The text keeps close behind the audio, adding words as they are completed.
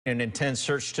An intense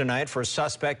search tonight for a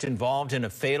suspect involved in a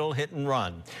fatal hit and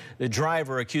run. The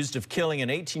driver accused of killing an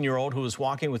 18-year-old who was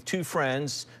walking with two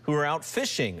friends who were out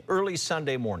fishing early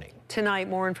Sunday morning. Tonight,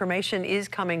 more information is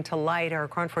coming to light. Our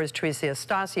KRON 4's Terisa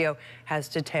Estacio has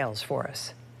details for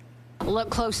us.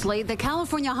 Look closely. The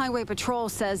California Highway Patrol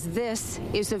says this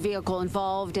is a vehicle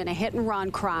involved in a hit-and-run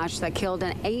crash that killed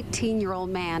an 18-year-old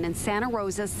man in Santa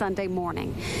Rosa Sunday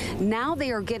morning. Now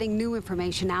they are getting new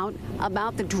information out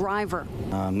about the driver.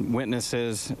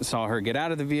 Witnesses saw her get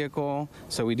out of the vehicle,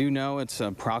 so we do know it's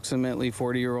approximately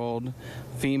 40-year-old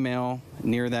female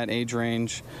near that age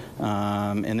range,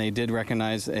 and they did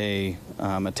recognize a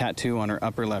tattoo on her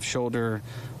upper left shoulder,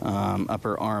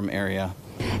 upper arm area.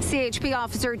 CHP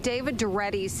officer David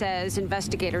Duretti says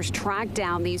investigators tracked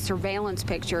down these surveillance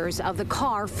pictures of the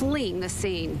car fleeing the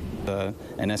scene.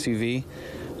 An SUV.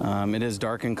 It is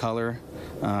dark in color,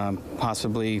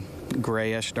 possibly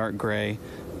grayish, dark gray,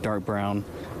 dark brown.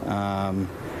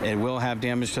 It will have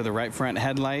damage to the right front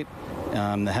headlight.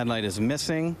 The headlight is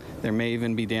missing. There may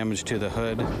even be damage to the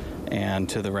hood and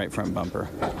to the right front bumper.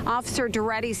 Officer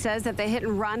Duretti says that the hit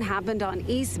and run happened on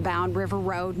eastbound River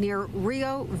Road near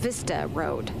Rio Vista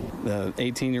Road. The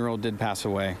 18-year-old did pass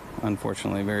away,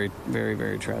 unfortunately. Very, very,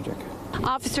 very tragic.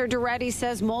 Officer Duretti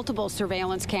says multiple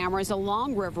surveillance cameras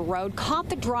along River Road caught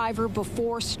the driver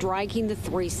before striking the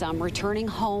threesome, returning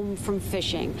home from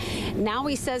fishing. Now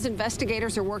he says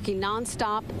investigators are working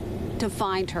nonstop to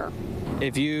find her.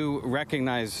 If you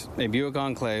recognize a Buick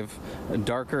Enclave,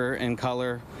 darker in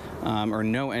color, or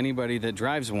know anybody that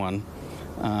drives one,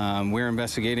 we're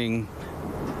investigating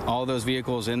all those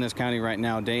vehicles in this county right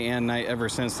now, day and night, ever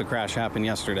since the crash happened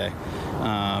yesterday.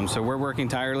 So we're working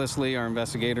tirelessly. Our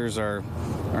investigators are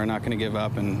not going to give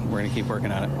up, and we're going to keep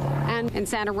working at it. And in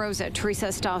Santa Rosa, Terisa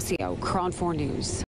Estacio, KRON 4 News.